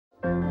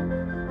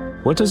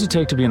What does it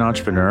take to be an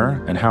entrepreneur,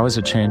 and how is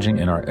it changing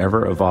in our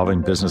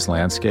ever-evolving business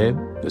landscape?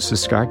 This is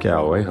Scott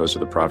Galloway, host of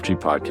the Prop G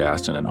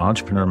podcast and an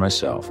entrepreneur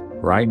myself.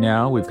 Right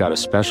now, we've got a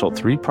special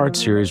 3-part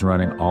series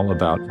running all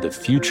about the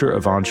future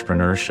of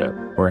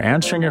entrepreneurship. We're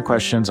answering your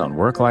questions on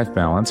work-life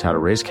balance, how to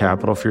raise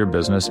capital for your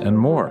business, and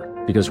more.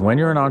 Because when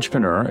you're an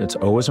entrepreneur, it's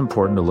always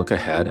important to look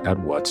ahead at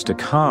what's to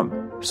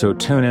come. So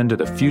tune in to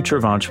the Future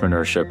of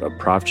Entrepreneurship, a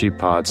Prop G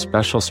pod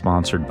special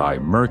sponsored by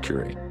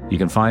Mercury. You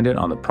can find it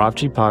on the Prop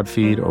G Pod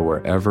feed or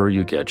wherever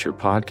you get your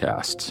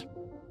podcasts.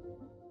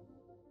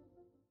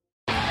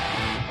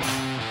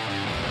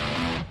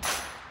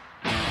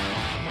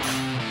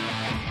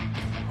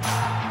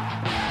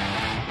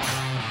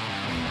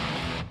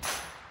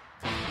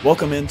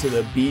 Welcome into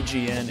the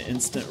BGN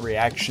Instant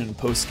Reaction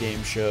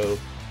post-game show.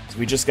 So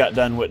we just got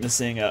done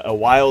witnessing a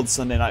wild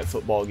Sunday night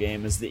football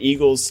game as the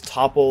Eagles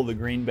topple the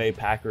Green Bay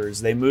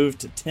Packers. They moved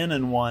to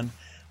 10-1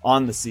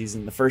 on the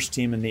season, the first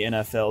team in the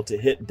NFL to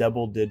hit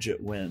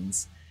double-digit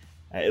wins.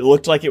 It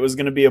looked like it was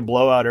going to be a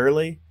blowout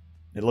early.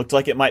 It looked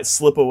like it might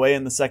slip away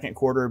in the second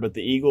quarter, but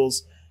the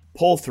Eagles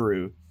pull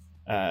through,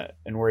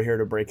 and we're here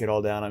to break it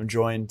all down. I'm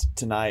joined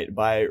tonight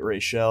by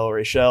Rachel.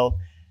 Rachel,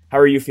 how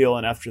are you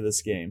feeling after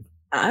this game?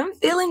 I'm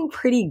feeling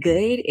pretty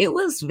good. It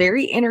was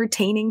very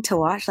entertaining to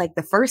watch. Like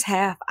the first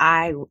half,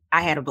 I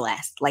had a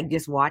blast, like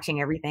just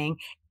watching everything.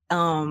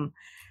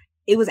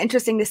 It was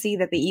interesting to see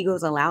that the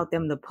Eagles allowed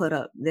them to put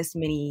up this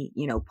many,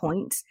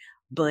 points,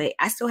 but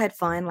I still had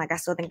fun. Like, I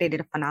still think they did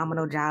a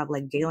phenomenal job.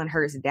 Like, Jalen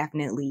Hurts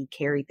definitely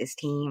carried this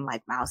team.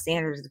 Like, Miles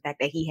Sanders, the fact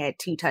that he had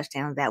 2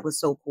 touchdowns, that was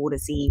so cool to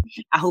see.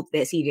 I hope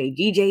that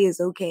CJ is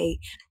okay.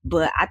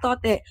 But I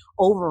thought that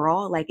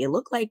overall, like, it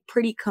looked like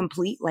pretty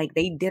complete. Like,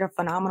 they did a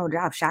phenomenal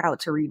job. Shout out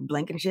to Reed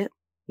Blankenship,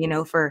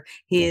 for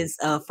his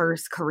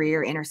first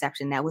career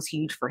interception. That was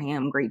huge for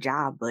him. Great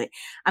job. But,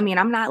 I mean,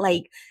 I'm not,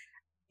 like,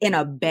 in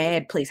a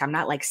bad place. I'm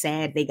not like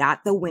sad they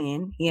got the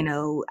win.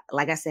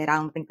 Like I said, I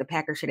don't think the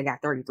Packers should have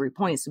got 33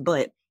 points,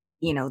 but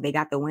they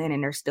got the win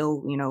and they're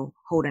still,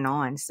 holding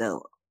on.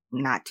 So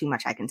not too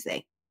much I can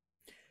say.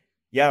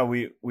 Yeah,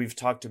 we've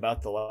talked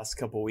about the last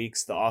couple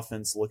weeks, the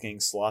offense looking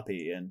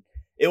sloppy, and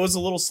it was a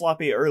little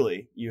sloppy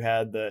early. You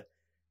had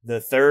the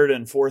third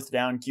and fourth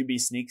down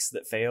QB sneaks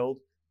that failed.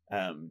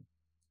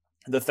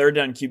 The third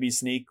down QB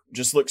sneak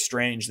just looked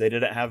strange. They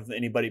didn't have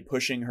anybody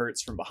pushing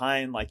Hurts from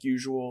behind like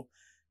usual.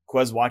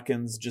 Quez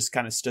Watkins just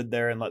kind of stood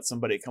there and let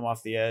somebody come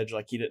off the edge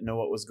like he didn't know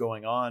what was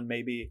going on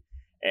maybe.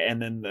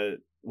 And then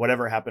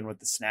whatever happened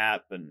with the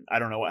snap, and I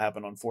don't know what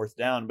happened on fourth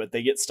down, but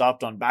they get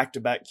stopped on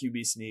back-to-back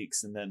QB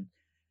sneaks, and then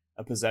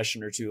a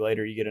possession or two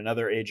later you get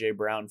another A.J.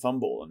 Brown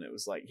fumble, and it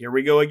was like, here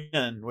we go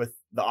again with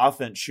the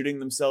offense shooting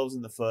themselves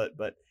in the foot,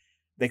 but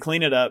they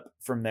clean it up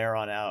from there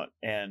on out,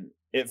 and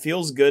it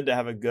feels good to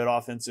have a good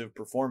offensive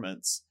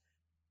performance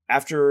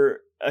after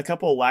a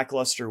couple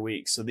lackluster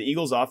weeks. So the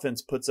Eagles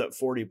offense puts up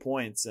 40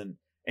 points and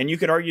you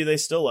could argue they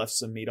still left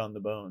some meat on the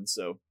bone.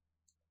 So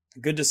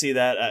good to see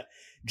that.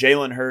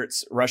 Jalen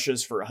Hurts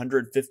rushes for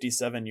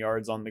 157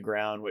 yards on the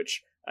ground,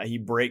 which he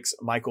breaks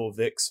Michael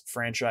Vick's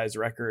franchise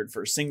record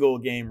for single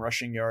game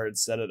rushing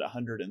yards set at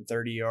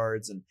 130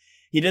 yards. And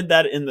he did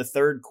that in the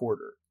third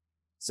quarter.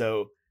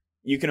 So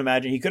you can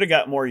imagine he could have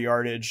got more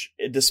yardage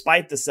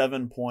despite the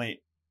 7-point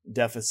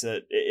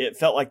deficit. It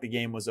felt like the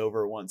game was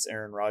over once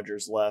Aaron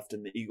Rodgers left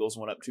and the Eagles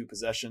went up 2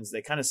 possessions.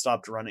 They kind of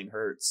stopped running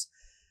Hurts,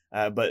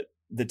 but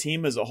the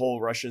team as a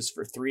whole rushes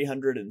for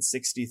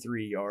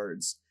 363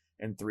 yards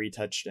and 3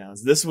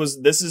 touchdowns. This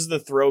is the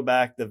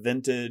throwback, the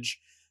vintage,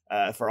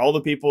 for all the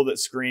people that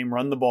scream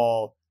run the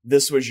ball.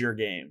 This was your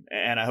game,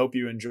 and I hope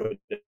you enjoyed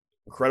it.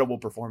 Incredible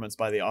performance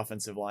by the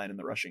offensive line and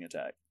the rushing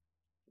attack.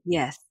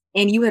 Yes,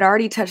 and you had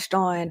already touched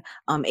on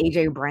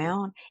A.J.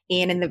 Brown,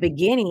 and in the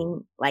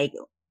beginning, like,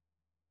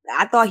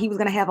 I thought he was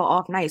going to have an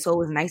off night. So it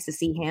was nice to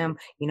see him,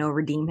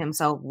 redeem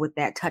himself with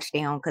that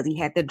touchdown, because he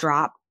had the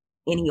drop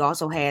and he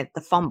also had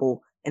the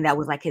fumble. And that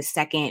was like his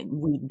second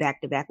week back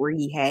to back where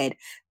he had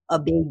a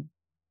big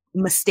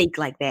mistake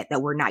like that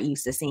we're not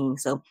used to seeing.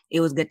 So it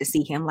was good to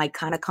see him like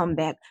kind of come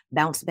back,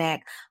 bounce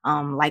back.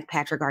 Like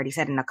Patrick already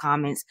said in the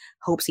comments,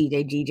 hope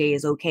CJ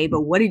is okay.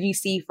 But what did you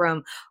see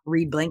from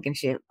Reed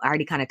Blankenship? I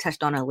already kind of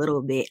touched on it a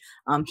little bit.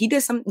 He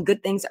did some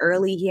good things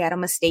early. He had a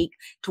mistake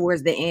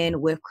towards the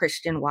end with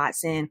Christian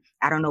Watson.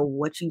 I don't know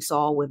what you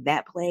saw with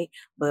that play,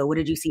 but what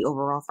did you see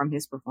overall from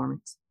his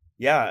performance?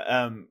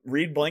 Yeah,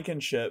 Reed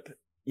Blankenship,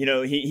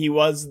 he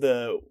was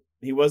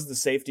the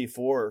safety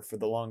for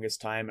the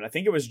longest time. And I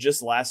think it was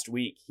just last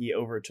week he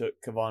overtook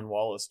Kevon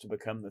Wallace to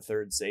become the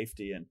third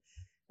safety. And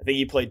I think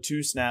he played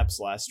 2 snaps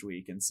last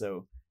week. And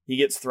so he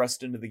gets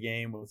thrust into the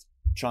game with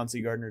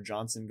Chauncey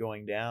Gardner-Johnson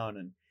going down.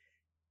 And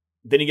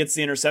then he gets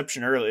the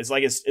interception early. It's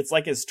like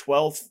his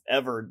 12th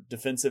ever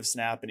defensive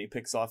snap, and he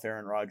picks off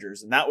Aaron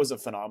Rodgers. And that was a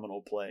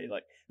phenomenal play.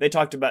 Like, they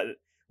talked about it.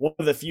 One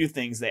of the few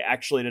things they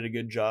actually did a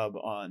good job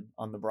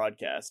on the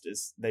broadcast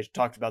is they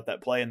talked about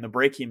that play and the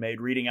break he made,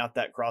 reading out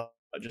that cross.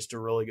 Just a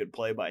really good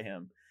play by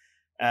him.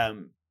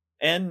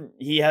 And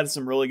he had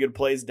some really good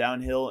plays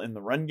downhill in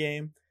the run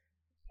game.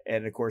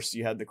 And of course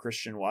you had the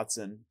Christian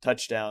Watson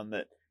touchdown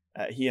that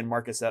he and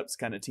Marcus Epps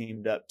kind of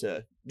teamed up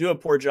to do a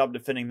poor job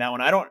defending that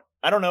one. I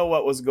don't know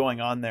what was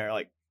going on there.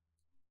 Like,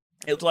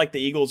 it looked like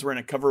the Eagles were in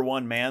a cover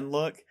one man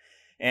look,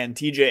 and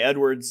TJ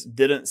Edwards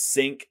didn't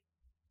sink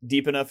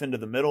deep enough into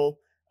the middle.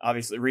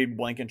 Obviously, Reed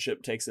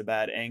Blankenship takes a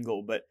bad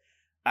angle, but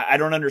I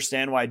don't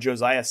understand why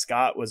Josiah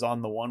Scott was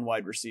on the one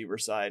wide receiver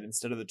side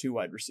instead of the two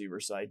wide receiver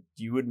side.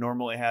 You would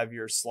normally have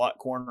your slot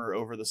corner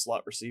over the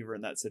slot receiver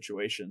in that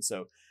situation.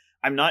 So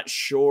I'm not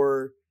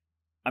sure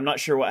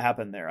what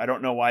happened there. I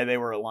don't know why they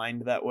were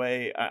aligned that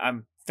way.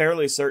 I'm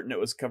fairly certain it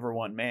was cover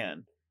one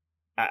man.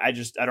 I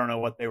don't know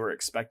what they were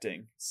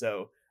expecting.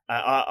 So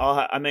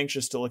I'm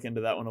anxious to look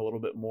into that one a little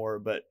bit more,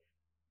 but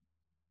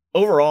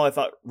overall, I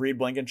thought Reed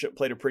Blankenship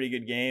played a pretty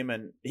good game,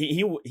 and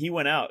he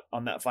went out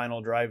on that final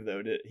drive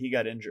though. He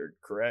got injured,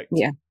 correct?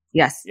 Yeah.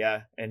 Yes.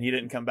 Yeah, and he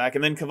didn't come back.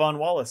 And then Kevon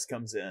Wallace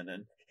comes in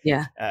and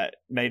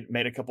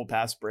made a couple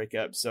pass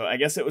breakups. So I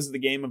guess it was the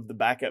game of the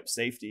backup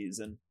safeties,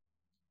 and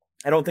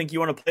I don't think you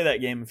want to play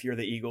that game if you're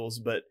the Eagles,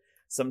 but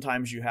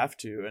sometimes you have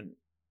to. And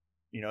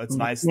it's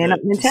nice to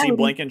see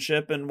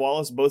Blankenship and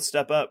Wallace both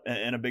step up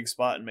in a big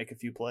spot and make a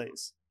few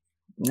plays.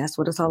 That's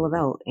what it's all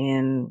about.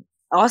 And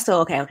also,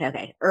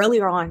 okay.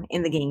 Earlier on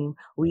in the game,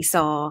 we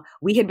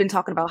had been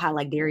talking about how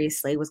like Darius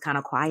Slay was kind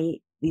of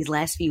quiet these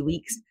last few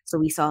weeks. So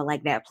we saw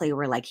like that play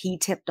where like he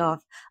tipped off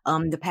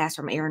the pass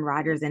from Aaron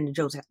Rodgers and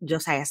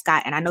Josiah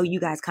Scott. And I know you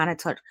guys kind of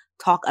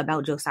talk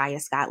about Josiah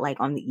Scott like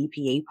on the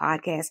EPA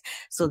podcast.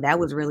 So that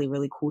was really,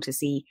 really cool to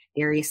see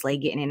Darius Slay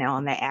getting in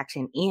on that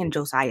action and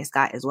Josiah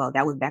Scott as well.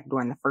 That was back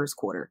during the first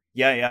quarter.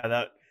 Yeah,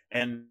 that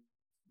and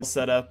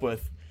set up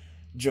with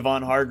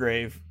Javon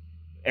Hargrave.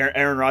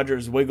 Aaron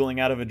Rodgers wiggling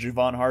out of a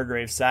Javon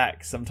Hargrave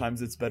sack.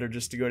 Sometimes it's better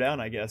just to go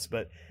down, I guess.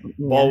 But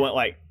ball went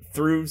like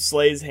through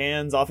Slay's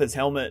hands, off his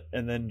helmet,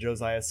 and then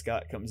Josiah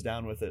Scott comes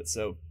down with it.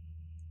 So,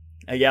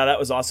 yeah, that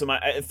was awesome.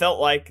 It felt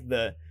like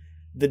the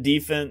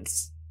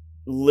defense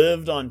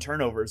lived on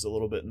turnovers a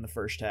little bit in the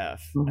first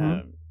half.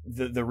 Mm-hmm.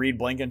 The Reed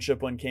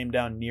Blankenship one came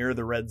down near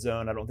the red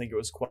zone. I don't think it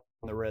was quite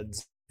in the red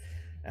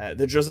zone.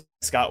 The Josiah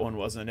Scott one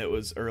wasn't. It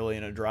was early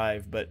in a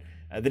drive. But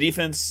the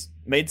defense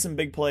made some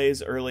big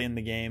plays early in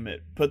the game.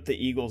 It put the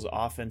Eagles'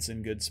 offense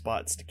in good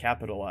spots to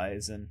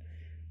capitalize. And,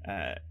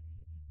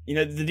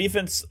 the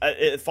defense,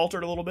 it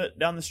faltered a little bit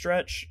down the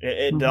stretch.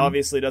 It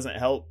obviously doesn't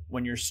help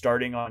when you're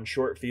starting on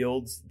short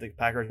fields. The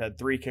Packers had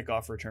 3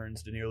 kickoff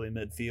returns to nearly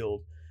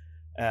midfield.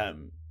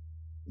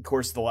 Of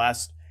course, the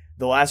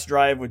last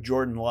drive with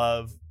Jordan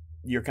Love,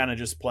 you're kind of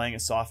just playing a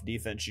soft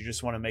defense. You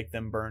just want to make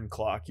them burn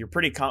clock. You're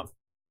pretty confident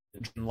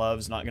Jordan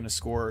Love's not going to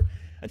score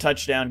a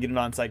touchdown, get an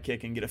onside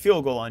kick, and get a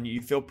field goal on you.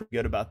 You feel pretty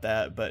good about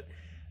that. But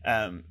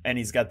and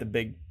he's got the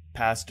big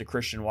pass to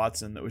Christian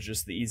Watson that was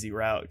just the easy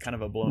route, kind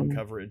of a blown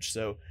coverage.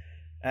 So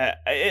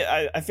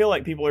I feel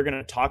like people are going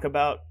to talk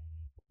about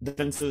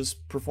defense's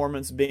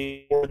performance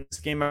being in this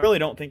game. I really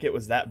don't think it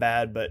was that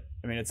bad, but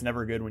I mean, it's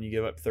never good when you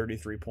give up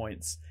 33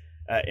 points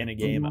in a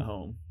game at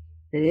home.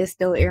 It is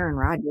still Aaron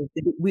Rodgers.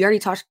 We already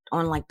touched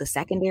on like the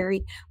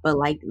secondary, but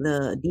like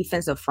the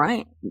defensive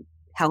front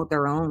held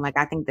their own. Like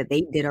I think that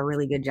they did a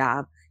really good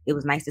job. It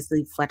was nice to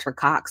see Fletcher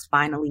Cox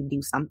finally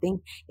do something.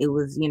 It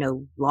was,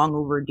 long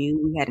overdue.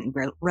 We hadn't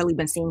really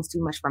been seeing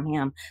too much from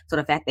him. So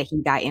the fact that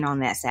he got in on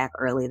that sack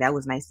early, that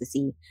was nice to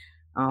see.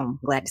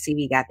 Glad to see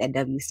we got that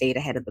W, stayed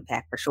ahead of the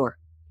pack for sure.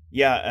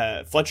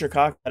 Yeah, Fletcher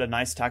Cox had a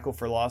nice tackle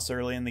for loss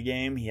early in the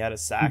game. He had a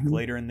sack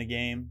later in the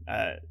game.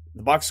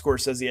 The box score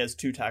says he has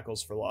 2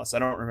 tackles for loss. I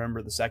don't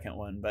remember the second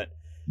one, but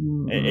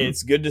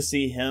it's good to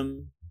see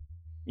him,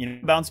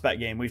 bounce back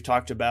game. We've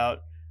talked about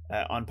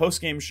on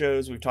post-game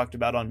shows, we've talked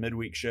about on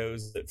midweek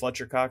shows that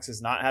Fletcher Cox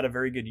has not had a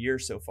very good year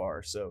so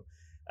far. So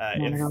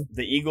if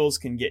the Eagles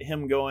can get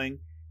him going,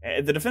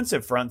 the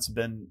defensive front's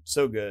been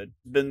so good.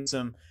 Been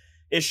some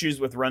issues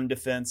with run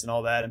defense and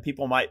all that, and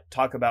people might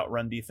talk about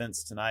run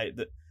defense tonight.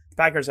 The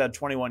Packers had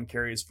 21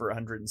 carries for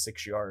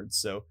 106 yards,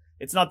 so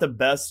it's not the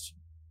best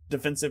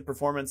defensive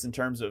performance in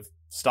terms of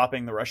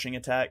stopping the rushing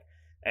attack.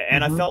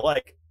 And I felt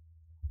like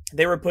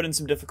they were put in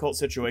some difficult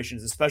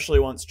situations, especially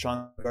once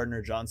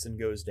Gardner-Johnson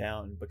goes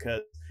down,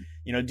 because,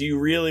 do you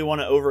really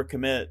want to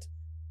overcommit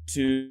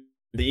to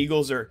the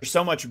Eagles are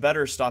so much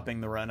better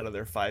stopping the run out of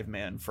their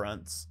 5-man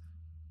fronts,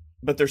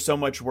 but they're so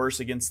much worse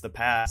against the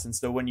pass. And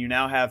so when you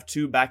now have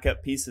 2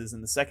 backup pieces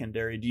in the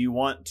secondary, do you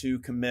want to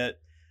commit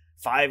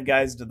 5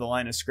 guys to the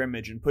line of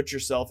scrimmage and put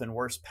yourself in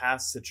worse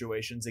pass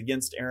situations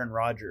against Aaron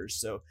Rodgers?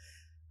 So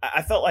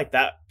I felt like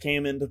that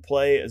came into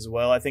play as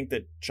well. I think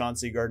that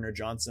Chauncey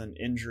Gardner-Johnson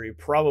injury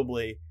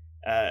probably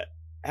had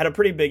a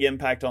pretty big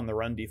impact on the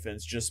run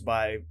defense just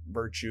by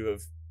virtue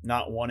of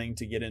not wanting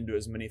to get into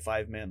as many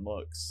 5-man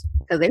looks.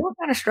 Because they were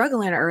kind of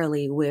struggling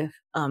early with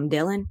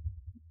Dillon.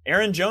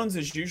 Aaron Jones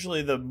is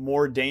usually the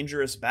more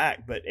dangerous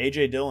back, but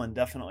A.J. Dillon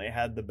definitely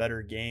had the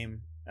better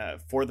game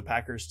for the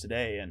Packers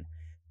today. And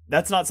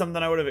that's not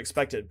something I would have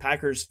expected.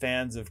 Packers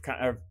fans have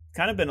kind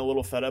of been a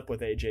little fed up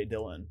with A.J.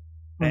 Dillon.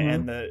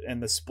 And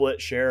the split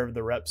share of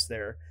the reps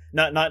there,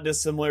 not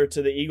dissimilar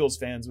to the Eagles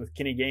fans with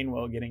Kenny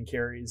Gainwell getting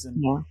carries.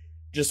 And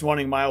just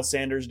wanting Miles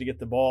Sanders to get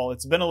the ball.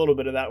 It's been a little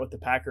bit of that with the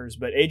Packers,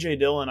 but A.J.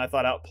 Dillon, I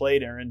thought,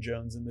 outplayed Aaron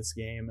Jones in this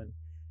game. And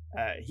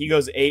he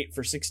goes 8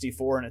 for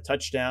 64 and a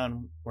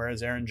touchdown,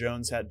 whereas Aaron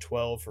Jones had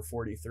 12 for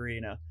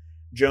 43. Now,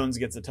 Jones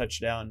gets a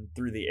touchdown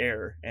through the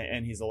air,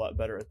 and he's a lot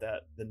better at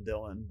that than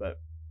Dillon. But,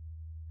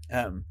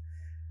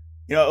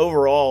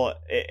 overall,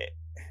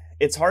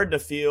 it's hard to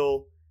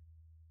feel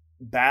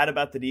bad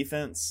about the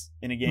defense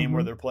in a game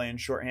where they're playing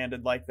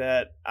shorthanded like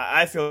that.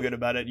 I feel good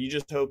about it. You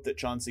just hope that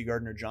Chauncey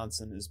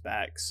Gardner-Johnson is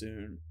back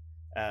soon.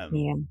 A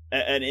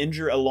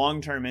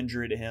long-term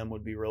injury to him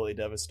would be really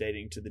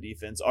devastating to the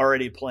defense,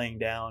 already playing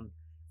down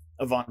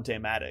Avonte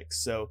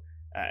Maddox. So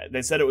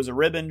they said it was a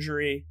rib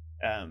injury.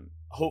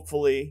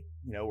 Hopefully,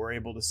 we're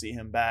able to see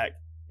him back.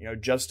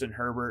 Justin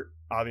Herbert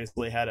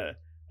obviously had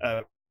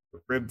a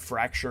rib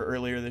fracture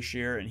earlier this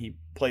year, and he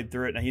played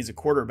through it. Now he's a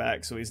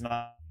quarterback, so he's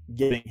not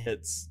getting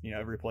hits,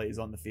 every play he's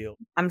on the field.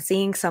 I'm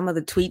seeing some of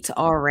the tweets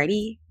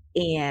already,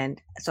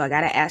 and so I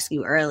got to ask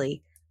you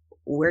early,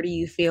 where do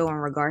you feel in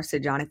regards to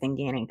Jonathan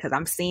Gannon? Because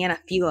I'm seeing a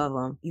few of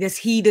them. Does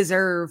he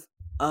deserve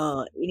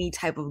any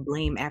type of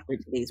blame after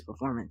today's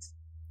performance?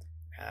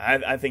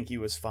 I think he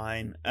was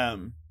fine.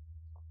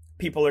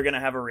 People are going to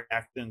have a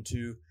reaction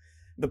to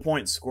the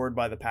points scored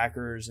by the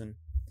Packers, and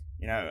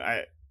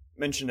I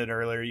mentioned it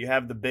earlier. You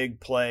have the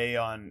big play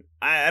on,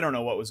 I don't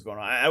know what was going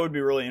on. I would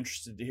be really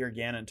interested to hear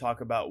Gannon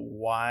talk about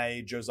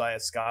why Josiah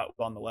Scott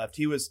was on the left.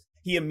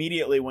 He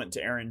immediately went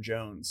to Aaron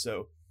Jones.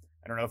 So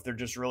I don't know if they're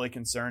just really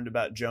concerned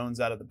about Jones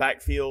out of the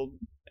backfield.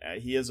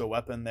 He is a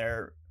weapon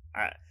there.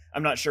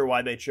 I'm not sure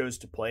why they chose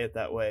to play it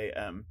that way.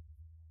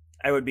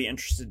 I would be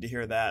interested to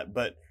hear that.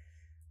 But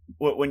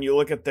when you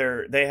look at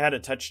they had a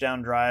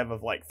touchdown drive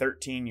of like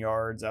 13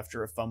 yards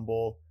after a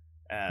fumble.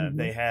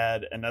 They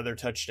had another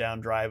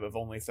touchdown drive of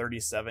only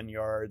 37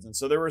 yards. And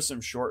so there were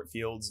some short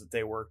fields that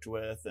they worked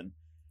with, and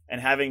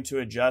having to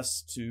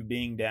adjust to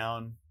being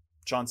down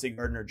Chauncey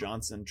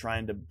Gardner-Johnson,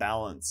 trying to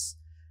balance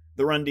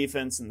the run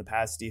defense and the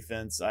pass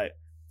defense. I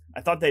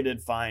thought they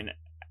did fine.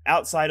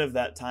 Outside of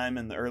that time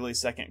in the early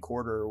second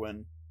quarter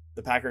when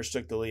the Packers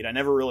took the lead, I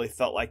never really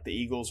felt like the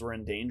Eagles were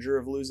in danger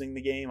of losing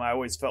the game. I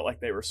always felt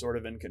like they were sort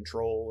of in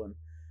control,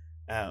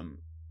 and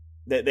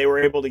they were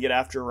able to get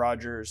after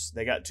Rodgers.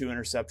 They got 2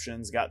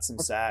 interceptions, got some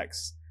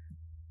sacks.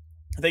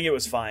 I think it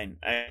was fine.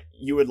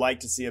 You would like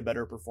to see a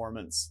better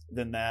performance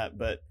than that,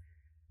 but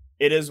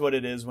it is what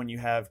it is when you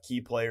have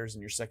key players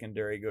in your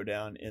secondary go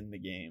down in the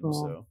game. Yeah.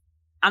 So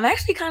I'm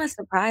actually kind of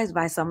surprised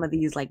by some of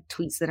these like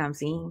tweets that I'm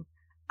seeing.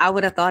 I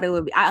would have thought it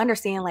would be, I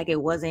understand like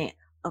it wasn't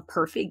a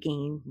perfect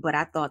game, but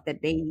I thought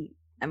that they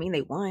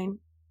won,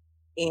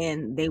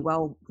 and they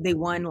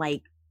won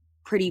like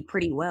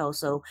pretty well.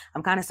 So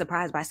I'm kind of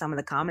surprised by some of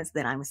the comments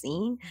that I'm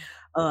seeing.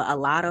 A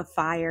lot of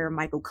fire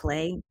Michael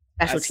Clay.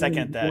 I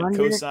second that.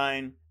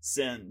 Cosign,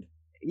 send.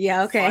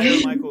 Yeah,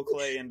 okay. Fire Michael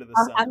Clay into the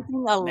sun. I'm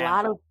seeing a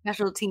lot of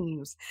special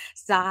teams,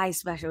 size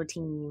special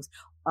teams,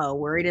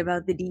 worried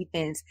about the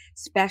defense,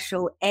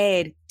 special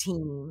ed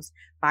teams,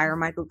 fire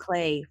Michael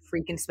Clay,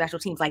 freaking special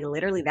teams. Like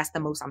literally that's the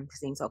most I'm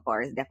seeing so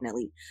far is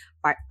definitely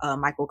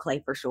Michael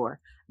Clay for sure.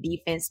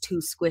 Defense too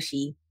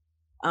squishy.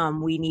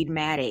 We need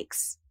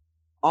Maddox.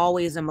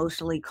 Always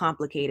emotionally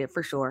complicated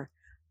for sure.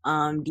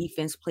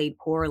 Defense played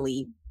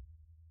poorly.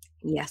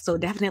 Yeah, so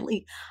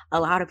definitely a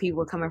lot of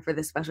people are coming for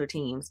the special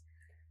teams,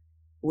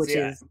 which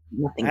is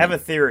nothing. I have a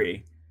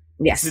theory.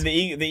 Yes. So the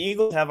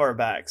Eagles have our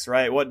backs,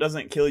 right? What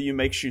doesn't kill you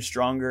makes you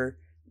stronger.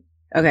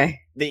 Okay.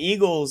 The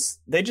Eagles,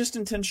 they just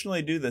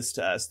intentionally do this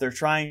to us. They're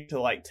trying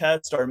to like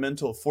test our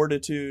mental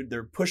fortitude.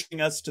 They're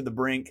pushing us to the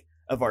brink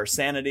of our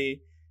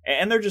sanity,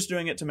 and they're just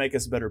doing it to make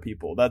us better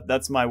people.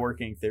 That's my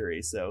working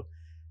theory. So,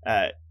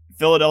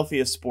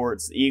 Philadelphia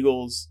sports, the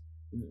Eagles,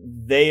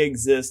 they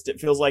exist.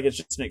 It feels like it's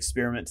just an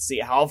experiment to see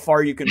how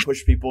far you can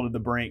push people to the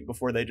brink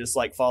before they just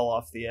like fall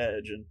off the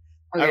edge. And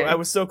okay. I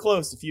was so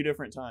close a few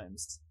different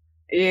times.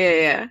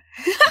 Yeah.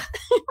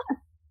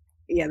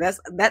 Yeah,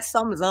 that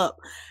sums up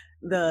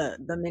the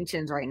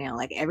mentions right now.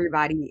 Like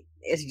everybody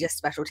is just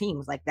special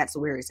teams. Like that's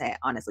where it's at,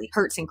 honestly.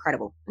 Hurts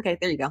incredible. Okay,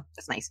 there you go.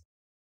 That's nice.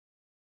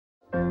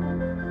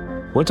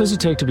 What does it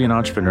take to be an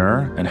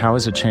entrepreneur, and how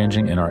is it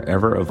changing in our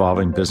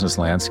ever-evolving business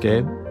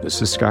landscape?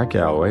 This is Scott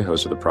Galloway,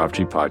 host of the Prop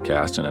G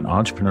podcast and an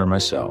entrepreneur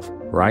myself.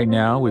 Right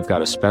now, we've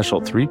got a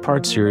special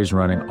 3-part series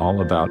running all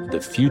about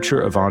the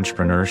future of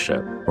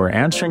entrepreneurship. We're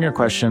answering your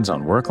questions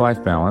on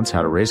work-life balance,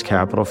 how to raise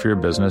capital for your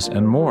business,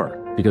 and more.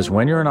 Because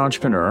when you're an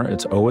entrepreneur,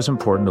 it's always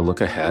important to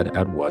look ahead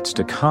at what's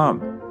to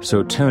come.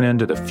 So tune in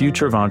to the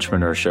Future of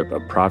Entrepreneurship, a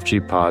Prop G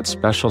Pod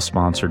special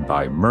sponsored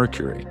by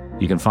Mercury.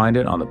 You can find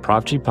it on the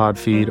Prop G Pod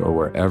feed or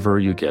wherever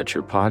you get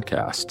your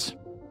podcasts.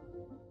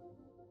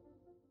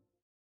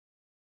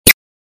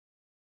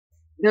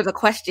 There's a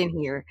question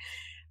here.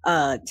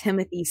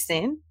 Timothy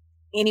Sin.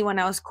 Anyone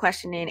else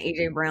questioning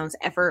A.J. Brown's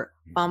effort,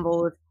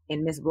 fumbled,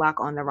 and missed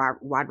block on the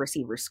wide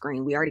receiver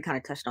screen? We already kind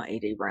of touched on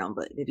A.J. Brown,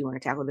 but did you want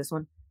to tackle this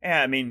one?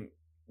 Yeah, I mean,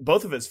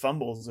 both of his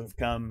fumbles have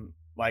come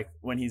like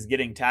when he's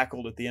getting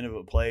tackled at the end of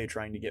a play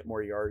trying to get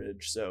more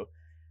yardage. So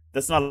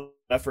that's not an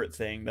effort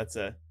thing. That's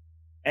a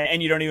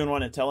And you don't even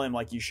want to tell him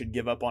like you should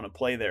give up on a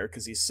play there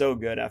because he's so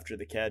good after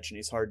the catch and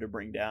he's hard to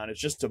bring down. It's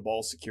just a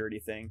ball security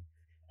thing.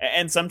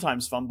 And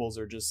sometimes fumbles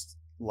are just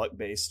luck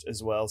based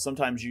as well.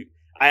 Sometimes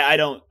I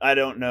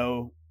don't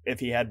know if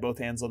he had both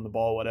hands on the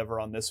ball, whatever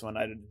on this one.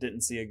 I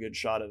didn't see a good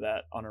shot of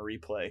that on a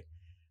replay.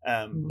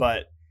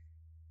 But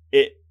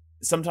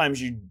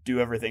sometimes you do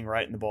everything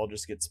right and the ball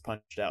just gets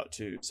punched out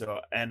too. So,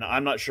 and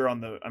I'm not sure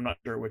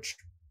which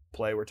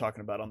play we're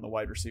talking about on the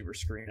wide receiver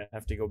screen. I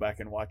have to go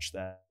back and watch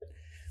that.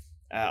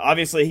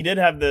 Obviously, he did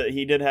have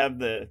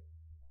the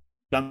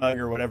dumb bug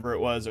or whatever it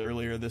was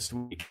earlier this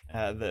week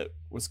that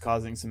was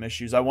causing some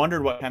issues. I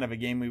wondered what kind of a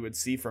game we would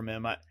see from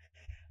him.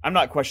 I'm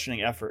not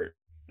questioning effort.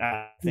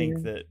 I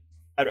think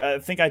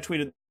I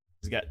tweeted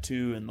he's got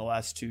 2 in the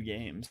last 2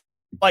 games.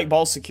 Like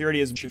ball security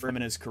is for him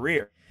in his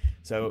career.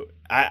 So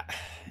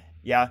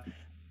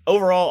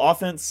overall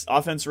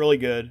offense really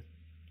good.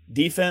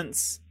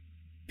 Defense,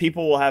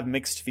 people will have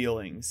mixed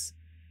feelings.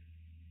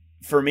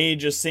 For me,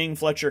 just seeing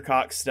Fletcher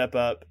Cox step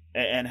up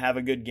and have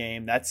a good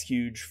game, that's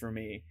huge for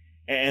me.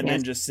 And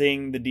then just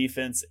seeing the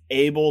defense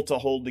able to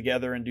hold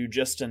together and do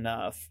just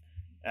enough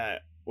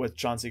with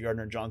Chauncey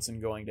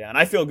Gardner-Johnson going down.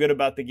 I feel good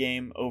about the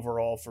game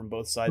overall from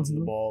both sides of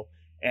the ball,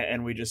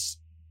 and we'll just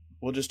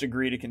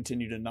agree to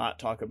continue to not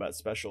talk about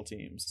special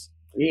teams.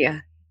 Yeah.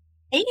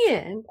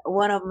 And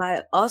one of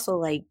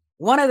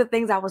the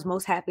things I was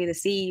most happy to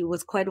see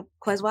was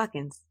Quez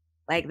Watkins.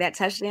 Like that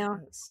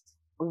touchdown. Yes.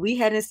 We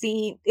hadn't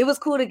seen, it was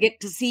cool to get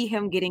to see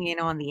him getting in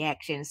on the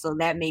action. So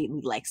that made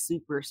me like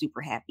super, super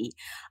happy.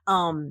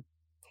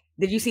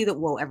 Did you see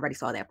everybody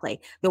saw that play.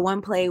 The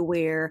one play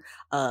where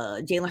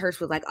Jalen Hurts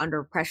was like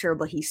under pressure,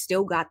 but he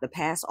still got the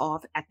pass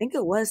off. I think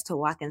it was to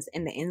Watkins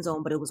in the end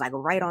zone, but it was like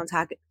right on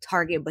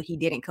target, but he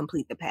didn't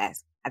complete the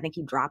pass. I think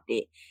he dropped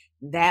it.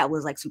 That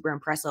was like super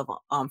impressive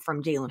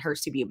from Jalen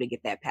Hurts to be able to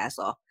get that pass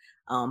off.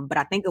 But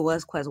I think it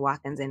was Quez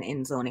Watkins in the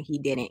end zone and he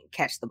didn't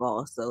catch the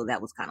ball. So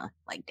that was kind of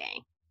like,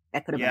 dang.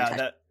 That could have been a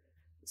touchdown.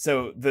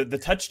 So the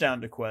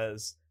touchdown to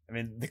Quez, I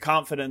mean, the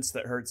confidence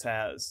that Hurts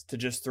has to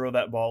just throw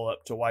that ball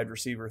up to wide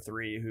receiver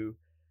 3, who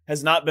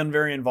has not been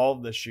very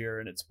involved this year,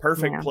 and it's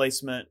perfect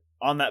placement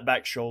on that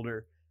back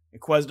shoulder.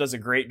 And Quez does a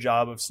great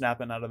job of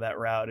snapping out of that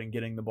route and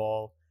getting the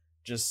ball.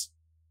 Just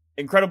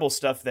incredible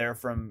stuff there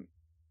from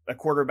a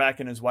quarterback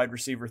and his wide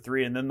receiver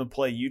 3. And then the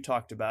play you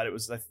talked about, it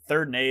was a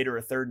 3rd and 8 or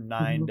a 3rd and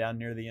 9 down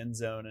near the end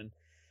zone, and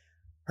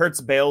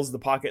Hurts bails the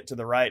pocket to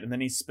the right, and then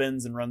he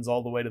spins and runs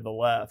all the way to the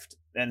left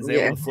and is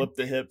able to flip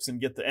the hips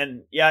and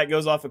it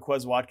goes off of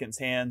Quez Watkins'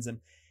 hands. And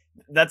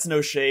that's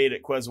no shade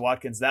at Quez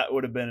Watkins. That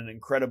would have been an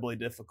incredibly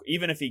difficult,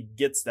 even if he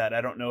gets that,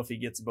 I don't know if he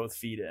gets both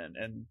feet in.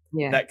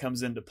 And that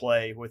comes into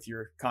play with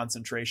your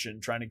concentration,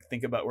 trying to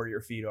think about where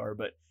your feet are.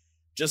 But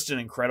just an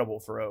incredible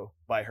throw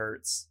by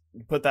Hurts.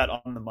 You put that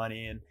on the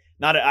money. And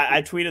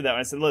I tweeted that.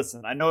 I said,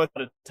 listen, I know it's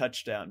not a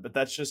touchdown, but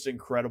that's just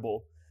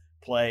incredible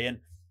play. And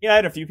I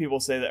had a few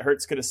people say that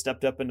Hurts could have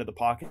stepped up into the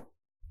pocket.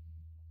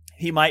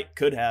 He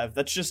could have.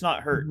 That's just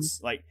not Hurts.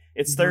 Like,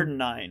 it's 3rd and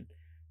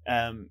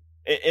 9.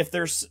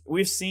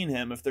 We've seen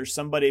him, if there's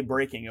somebody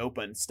breaking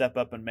open, step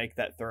up and make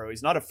that throw.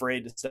 He's not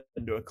afraid to step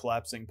into a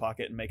collapsing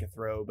pocket and make a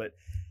throw. But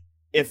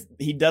if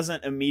he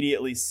doesn't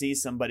immediately see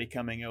somebody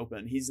coming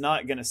open, he's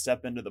not going to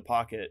step into the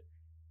pocket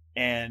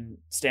and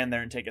stand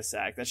there and take a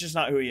sack. That's just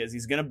not who he is.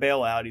 He's going to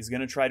bail out. He's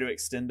going to try to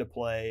extend a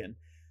play. And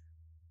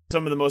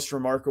some of the most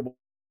remarkable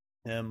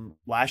him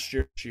last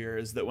year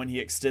is that when he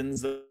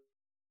extends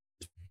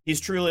he's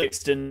truly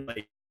extending,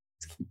 like,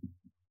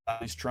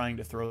 he's trying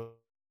to throw,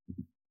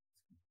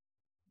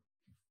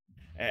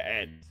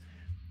 and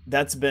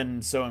that's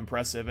been so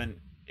impressive. And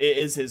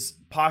is his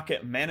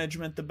pocket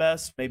management the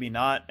best? Maybe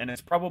not, and it's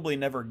probably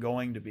never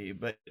going to be,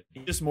 but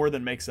he just more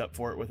than makes up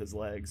for it with his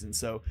legs. And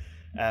so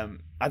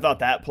I thought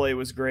that play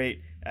was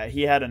great.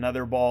 He had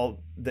another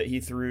ball that he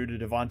threw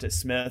to Devonta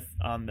Smith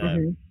on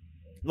the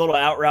little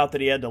out route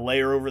that he had to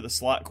layer over the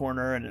slot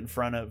corner and in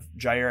front of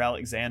Jair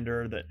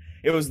Alexander. That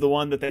it was the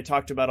one that they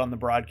talked about on the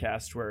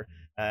broadcast where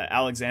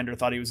Alexander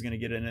thought he was going to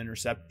get an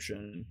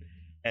interception,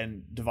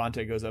 and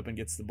Devonta goes up and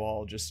gets the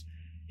ball. Just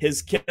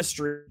his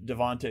chemistry,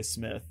 Devonta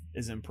Smith,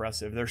 is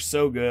impressive. They're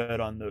so good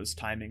on those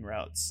timing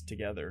routes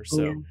together.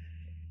 So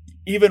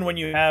even when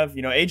you have,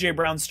 AJ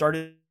Brown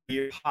started the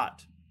year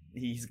hot,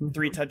 he's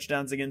 3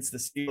 touchdowns against the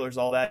Steelers,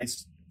 all that.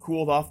 He's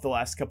cooled off the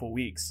last couple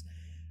weeks.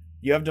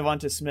 You have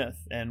Devonta Smith,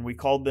 and we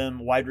called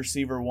them wide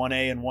receiver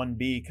 1A and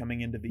 1B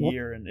coming into the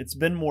year, and it's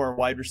been more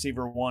wide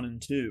receiver 1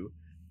 and 2.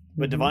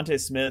 But Devonta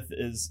Smith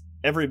is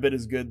every bit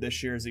as good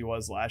this year as he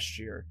was last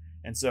year.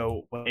 And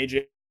so when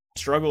AJ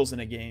struggles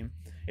in a game,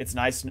 it's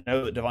nice to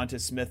know that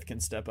Devonta Smith can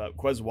step up.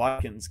 Quez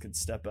Watkins can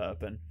step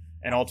up, and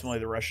ultimately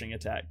the rushing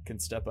attack can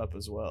step up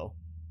as well.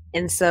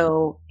 And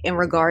so in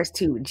regards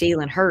to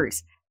Jalen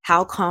Hurts,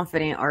 how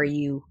confident are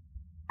you?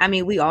 I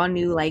mean, we all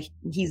knew like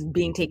he's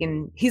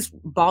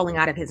balling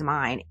out of his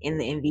mind in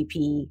the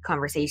MVP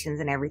conversations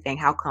and everything.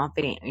 How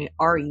confident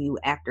are you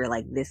after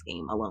like this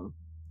game alone?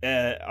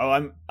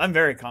 I'm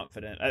very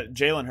confident.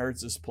 Jalen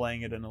Hurts is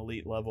playing at an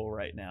elite level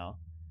right now.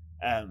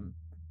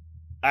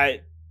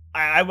 I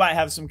might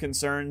have some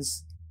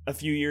concerns a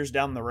few years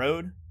down the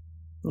road.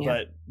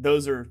 Yeah.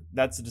 But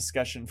that's a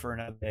discussion for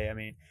another day. I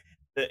mean,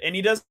 and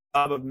he does a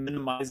job of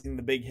minimizing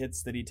the big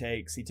hits that he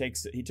takes. He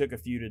took a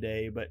few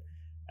today, but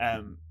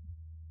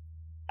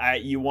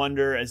you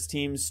wonder as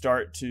teams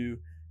start to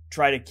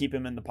try to keep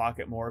him in the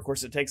pocket more. Of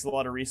course, it takes a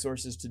lot of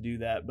resources to do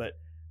that, but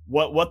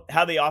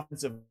how the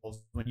offense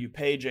evolves when you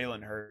pay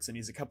Jalen Hurts and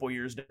he's a couple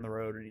years down the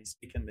road and he's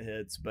taking the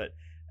hits, but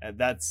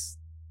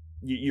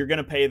you're going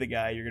to pay the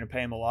guy, you're going to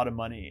pay him a lot of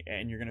money,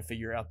 and you're going to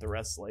figure out the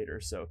rest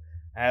later. So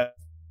I have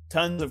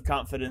tons of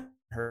confidence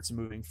in Hurts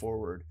moving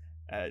forward.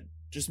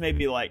 Just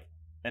maybe like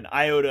an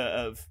iota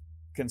of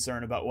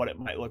concern about what it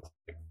might look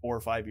like 4 or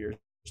 5 years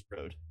down the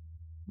road.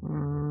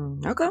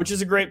 Okay. Which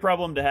is a great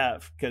problem to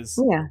have because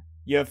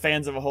you have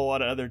fans of a whole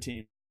lot of other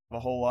teams, a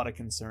whole lot of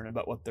concern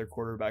about what their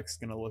quarterback's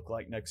going to look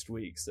like next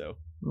week. So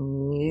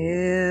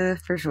yeah,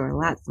 for sure.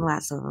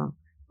 Lots of them.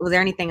 Was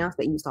there anything else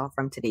that you saw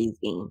from today's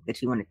game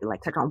that you wanted to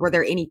like touch on? Were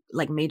there any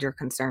like major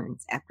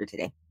concerns after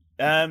today?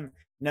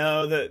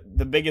 No,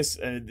 the biggest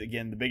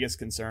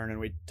concern, and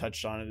we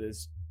touched on it,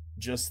 is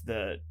just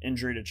the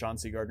injury to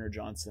Chauncey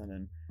Gardner-Johnson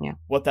and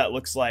what that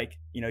looks like.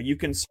 You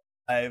can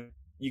survive.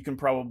 You can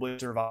probably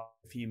survive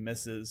if he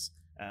misses.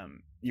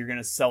 You're going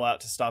to sell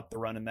out to stop the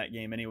run in that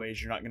game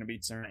anyways. You're not going to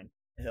beat Cern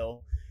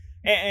Hill.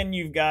 And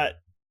you've got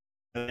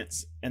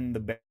it's in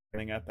the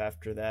coming up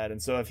after that.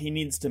 And so if he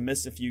needs to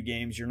miss a few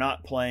games, you're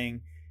not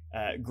playing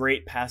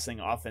great passing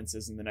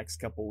offenses in the next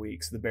couple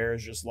weeks. The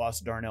Bears just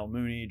lost Darnell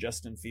Mooney.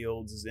 Justin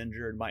Fields is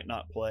injured, might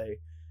not play.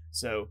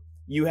 So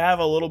you have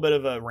a little bit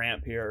of a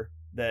ramp here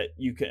that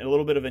you can, a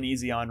little bit of an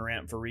easy on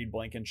ramp for Reed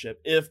Blankenship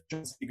if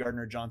Chauncey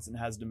Gardner-Johnson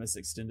has to miss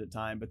extended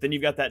time. But then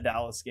you've got that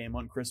Dallas game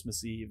on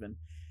Christmas Eve, and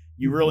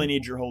you really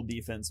need your whole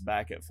defense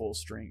back at full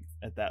strength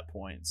at that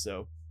point.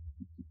 So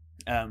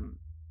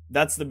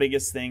that's the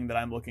biggest thing that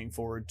I'm looking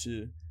forward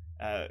to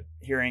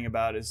hearing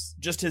about is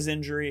just his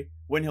injury,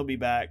 when he'll be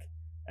back,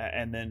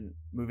 and then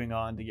moving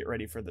on to get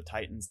ready for the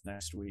Titans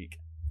next week.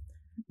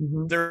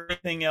 Is there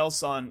anything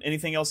else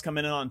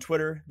coming in on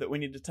Twitter that we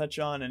need to touch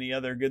on? Any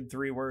other good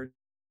 3 words?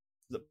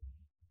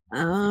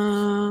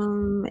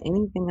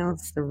 Anything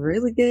else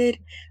really good?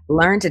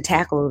 Learn to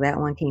tackle. That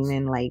one came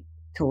in like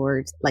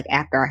towards like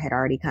after I had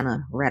already kind of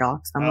read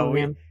off some of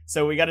them.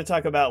 So we got to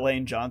talk about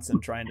Lane Johnson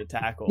trying to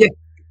tackle.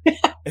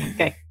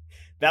 Okay.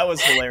 That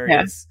was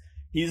hilarious.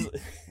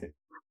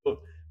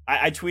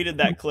 I tweeted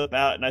that clip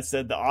out and I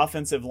said the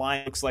offensive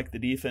line looks like the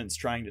defense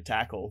trying to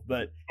tackle,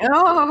 but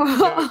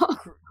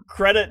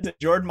credit to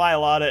Jordan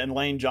Mailata and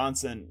Lane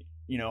Johnson,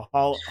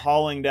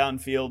 hauling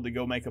downfield to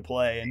go make a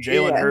play, and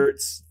Jalen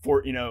Hurts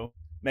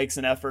makes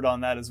an effort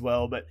on that as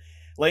well. But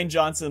Lane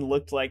Johnson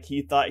looked like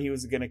he thought he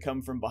was going to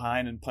come from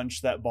behind and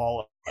punch that ball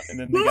up, and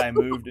then the guy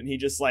moved and he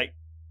just like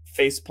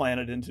face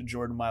planted into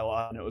Jordan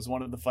Mailata, and it was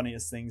one of the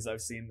funniest things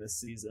I've seen this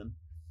season.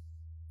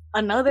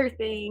 Another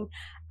thing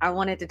I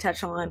wanted to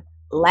touch on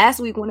last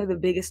week, one of the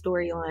biggest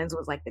storylines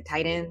was like the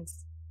tight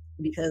ends,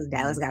 because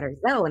Dallas got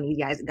Ersell and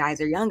these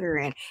guys are younger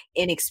and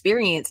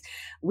inexperienced.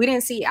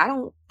 I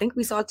don't think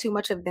we saw too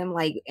much of them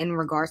like in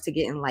regards to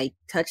getting like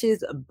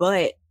touches,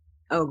 but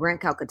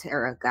Grant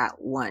Calcaterra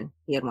got one.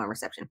 He had one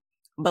reception.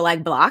 But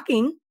like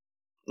blocking,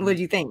 what'd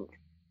you think?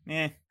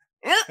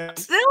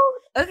 Still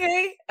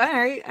okay. All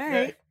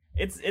right.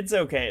 It's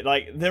okay.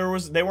 Like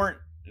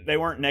they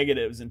weren't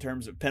negatives in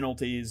terms of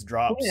penalties,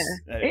 drops.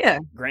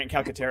 Grant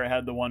Calcaterra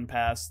had the one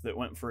pass that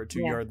went for a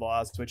 2-yard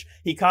loss, which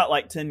he caught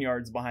like 10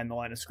 yards behind the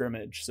line of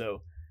scrimmage.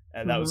 So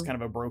that was kind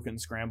of a broken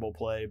scramble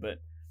play.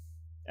 But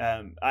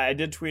I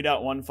did tweet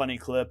out one funny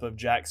clip of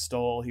Jack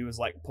Stoll. He was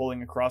like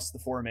pulling across the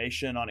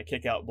formation on a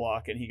kickout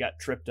block, and he got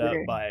tripped up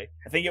by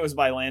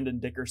Landon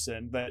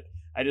Dickerson. But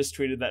I just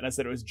tweeted that and I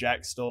said it was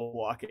Jack Stoll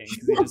blocking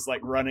because he just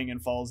like running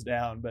and falls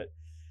down. But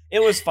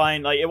it was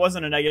fine. Like, it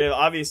wasn't a negative.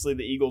 Obviously,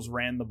 the Eagles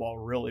ran the ball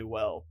really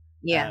well.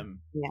 Yeah.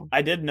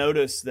 I did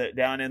notice that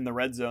down in the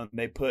red zone,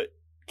 they put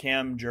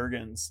Cam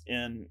Jurgens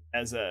in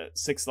as a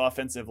 6th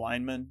offensive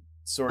lineman.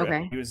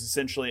 He was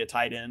essentially a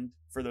tight end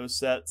for those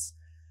sets.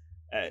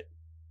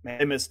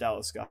 They missed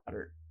Dallas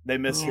Goedert. They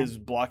missed his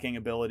blocking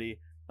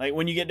ability. Like,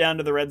 when you get down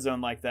to the red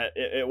zone like that,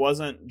 it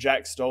wasn't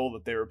Jack Stoll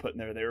that they were putting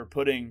there. They were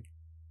putting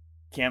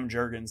Cam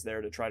Jurgens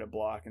there to try to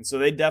block. And so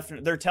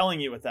they're telling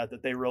you with that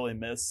they really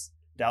miss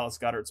Dallas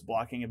Goedert's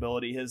blocking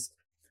ability, his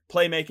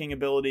playmaking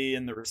ability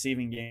in the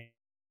receiving game.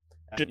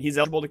 He's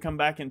eligible to come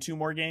back in 2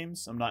 more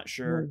games. I'm not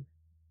sure.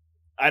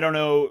 I don't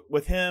know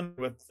with him,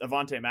 with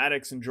Avonte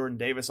Maddox and Jordan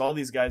Davis, all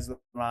these guys that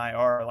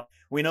are,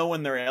 we know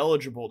when they're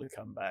eligible to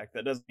come back.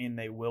 That doesn't mean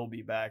they will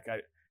be back. I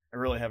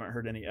really haven't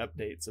heard any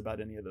updates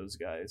about any of those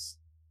guys.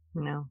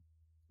 No,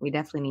 we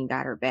definitely need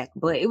Goddard back,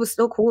 but it was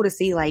still cool to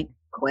see like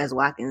Quez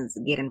Watkins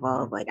get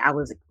involved. Like, I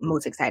was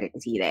most excited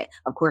to see that.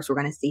 Of course, we're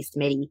going to see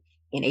Smitty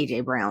and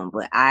AJ Brown,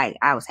 but I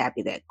was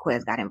happy that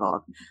Quez got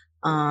involved.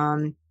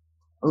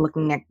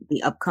 Looking at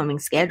the upcoming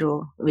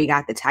schedule, we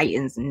got the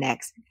Titans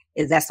next.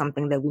 Is that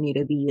something that we need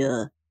to be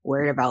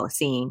worried about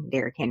seeing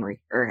Derrick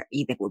Henry, or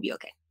you think we'll be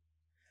okay?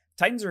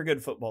 Titans are a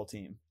good football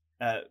team.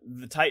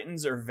 The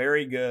Titans are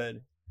very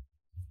good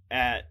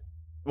at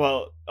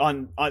Well,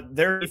 on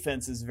their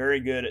defense is very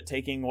good at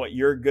taking what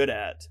you're good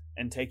at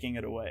and taking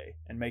it away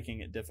and making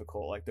it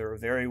difficult. Like, they're a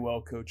very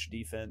well coached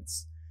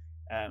defense.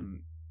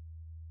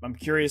 I'm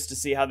curious to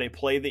see how they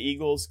play the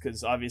Eagles,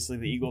 because obviously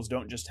the Eagles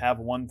don't just have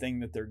one thing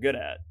that they're good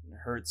at.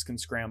 Hurts can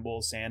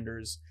scramble,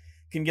 Sanders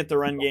can get the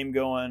run game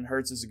going,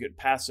 Hurts is a good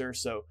passer,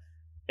 so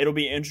it'll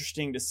be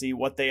interesting to see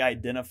what they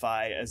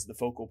identify as the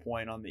focal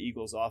point on the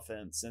Eagles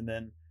offense. And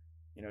then,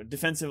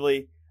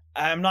 defensively,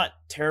 I'm not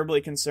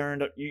terribly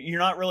concerned. You're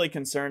not really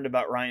concerned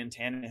about Ryan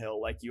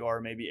Tannehill like you are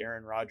maybe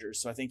Aaron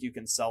Rodgers, so I think you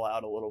can sell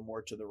out a little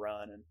more to the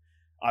run. And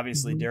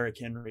obviously Derrick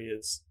Henry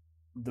is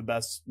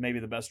maybe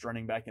the best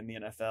running back in the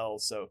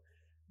NFL, so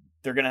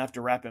they're going to have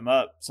to wrap him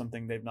up,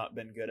 something they've not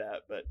been good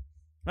at, but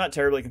I'm not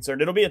terribly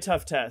concerned. It'll be a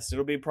tough test.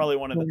 It'll be probably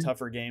one of the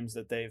tougher games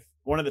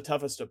one of the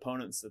toughest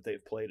opponents that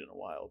they've played in a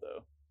while,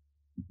 though.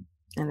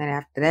 And then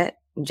after that,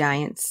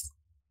 Giants.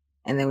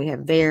 And then we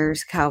have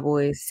Bears,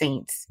 Cowboys,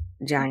 Saints,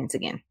 Giants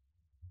again.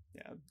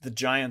 Yeah, the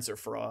Giants are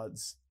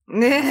frauds.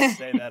 Let's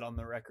say that on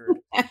the record.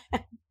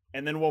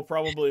 And then we'll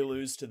probably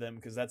lose to them,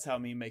 because that's how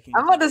me making.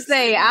 I'm about to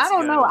say, I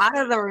don't know. Out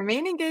of the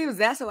remaining games,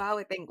 that's what I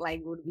would think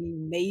would be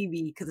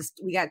maybe, because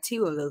we got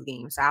 2 of those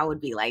games. So I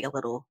would be a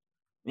little,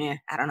 I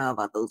don't know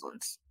about those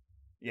ones.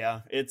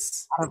 Yeah,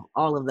 it's out of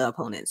all of the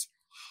opponents.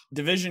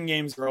 Division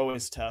games are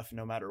always tough,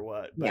 no matter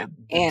what. But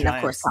and Giants, of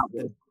course,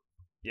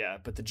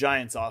 but the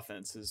Giants'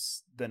 offense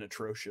has been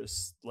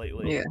atrocious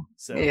lately. Yeah.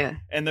 So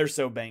and they're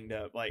so banged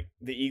up. Like,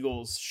 the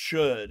Eagles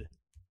should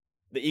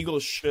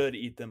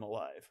eat them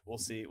alive. We'll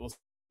see. We'll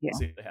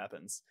see what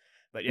happens.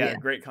 But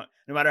great.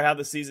 No matter how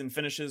the season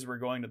finishes, we're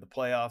going to the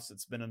playoffs.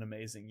 It's been an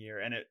amazing year,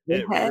 and it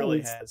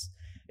really has.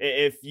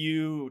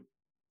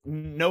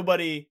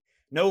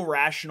 No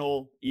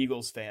rational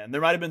Eagles fan.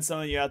 There might have been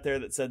some of you out there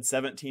that said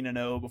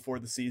 17-0 before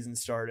the season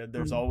started.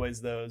 There's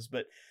always those,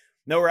 but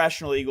no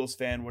rational Eagles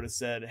fan would have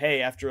said,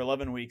 hey, after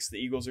 11 weeks, the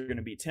Eagles are going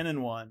to be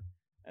 10-1.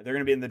 They're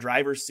going to be in the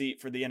driver's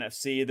seat for the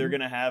NFC. They're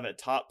going to have a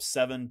top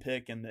 7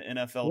 pick in the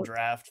NFL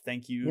draft.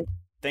 Thank you.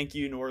 Thank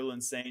you, New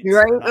Orleans Saints,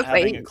 for not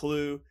having a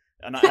clue,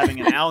 not having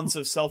an ounce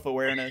of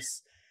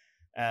self-awareness.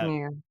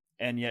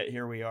 And yet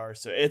here we are.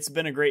 So it's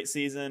been a great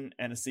season,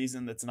 and a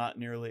season that's not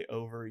nearly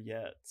over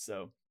yet.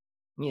 So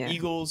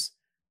Eagles,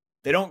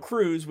 they don't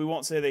cruise. We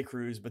won't say they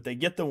cruise, but they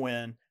get the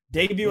win.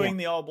 Debuting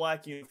the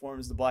all-black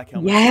uniforms, the black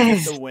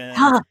helmets, get the win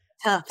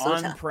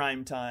on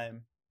prime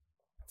time.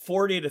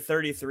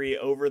 40-33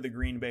 over the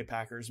Green Bay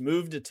Packers,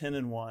 moved to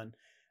 10-1,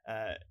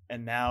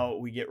 and now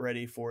we get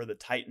ready for the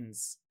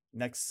Titans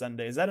next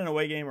Sunday. Is that an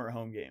away game or a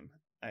home game?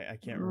 I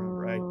can't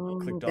remember. I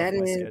clicked off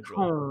my schedule.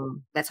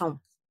 Home. That's home.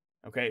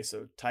 Okay,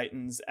 so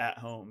Titans at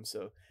home.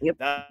 So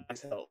that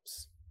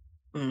helps.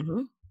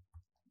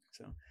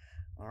 So,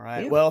 all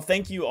right. Well,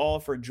 thank you all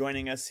for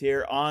joining us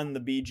here on the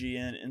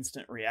BGN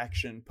Instant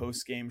Reaction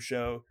post-game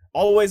show.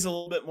 Always a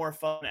little bit more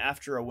fun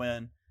after a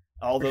win,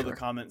 although the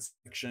comments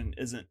section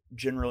isn't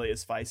generally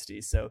as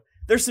feisty. So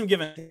there's some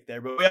give and take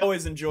there, but we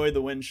always enjoy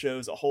the win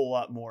shows a whole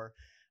lot more.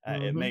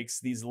 It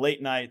makes these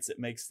late nights, it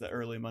makes the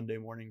early Monday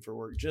morning for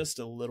work just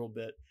a little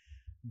bit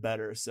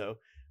better. So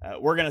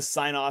we're going to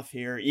sign off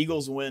here.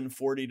 Eagles win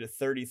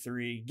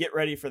 40-33. Get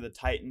ready for the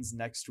Titans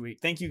next week.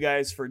 Thank you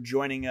guys for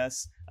joining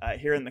us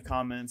here in the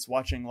comments,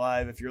 watching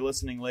live. If you're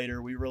listening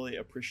later, we really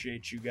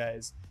appreciate you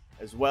guys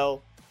as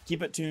well.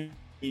 Keep it tuned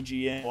to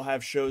BGN. We'll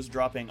have shows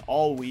dropping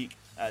all week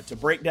to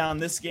break down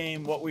this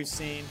game, what we've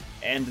seen,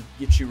 and to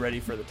get you ready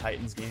for the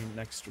Titans game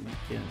next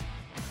weekend.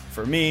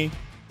 For me,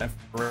 and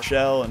for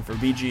Rochelle, and for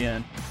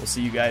BGN, we'll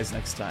see you guys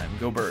next time.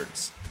 Go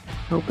Birds.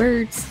 Go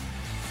Birds.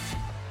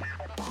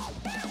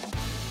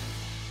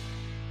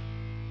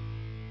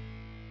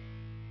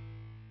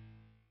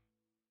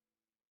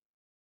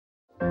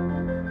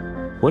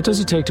 What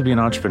does it take to be an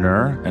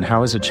entrepreneur, and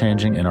how is it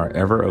changing in our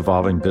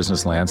ever-evolving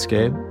business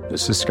landscape?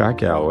 This is Scott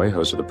Galloway,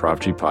 host of the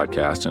Prop G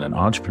podcast and an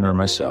entrepreneur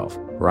myself.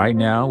 Right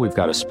now, we've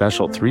got a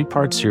special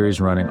 3-part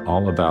series running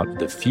all about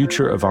the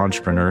future of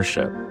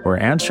entrepreneurship. We're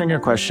answering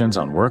your questions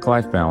on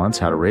work-life balance,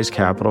 how to raise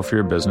capital for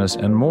your business,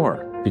 and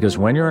more. Because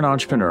when you're an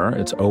entrepreneur,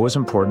 it's always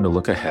important to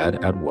look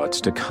ahead at what's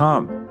to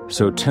come.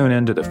 So tune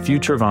in to the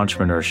Future of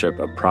Entrepreneurship,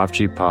 a Prop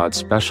G pod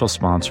special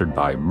sponsored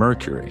by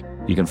Mercury.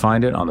 You can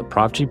find it on the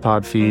Prop G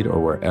Pod feed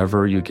or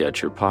wherever you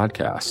get your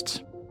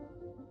podcasts.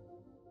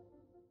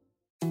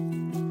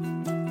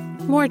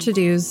 More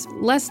to-dos,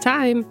 less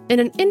time,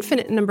 and an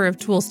infinite number of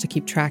tools to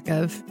keep track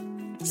of.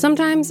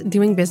 Sometimes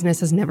doing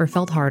business has never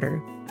felt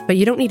harder, but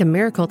you don't need a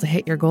miracle to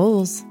hit your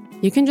goals.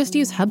 You can just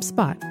use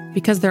HubSpot,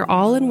 because their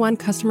all-in-one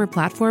customer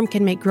platform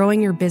can make growing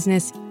your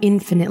business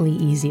infinitely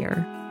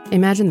easier.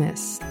 Imagine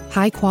this: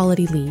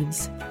 high-quality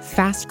leads,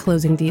 fast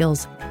closing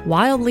deals,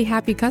 wildly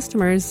happy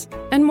customers,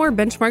 and more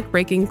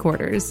benchmark-breaking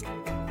quarters.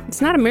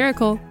 It's not a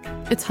miracle,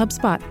 it's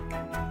HubSpot.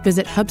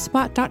 Visit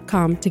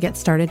HubSpot.com to get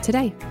started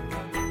today.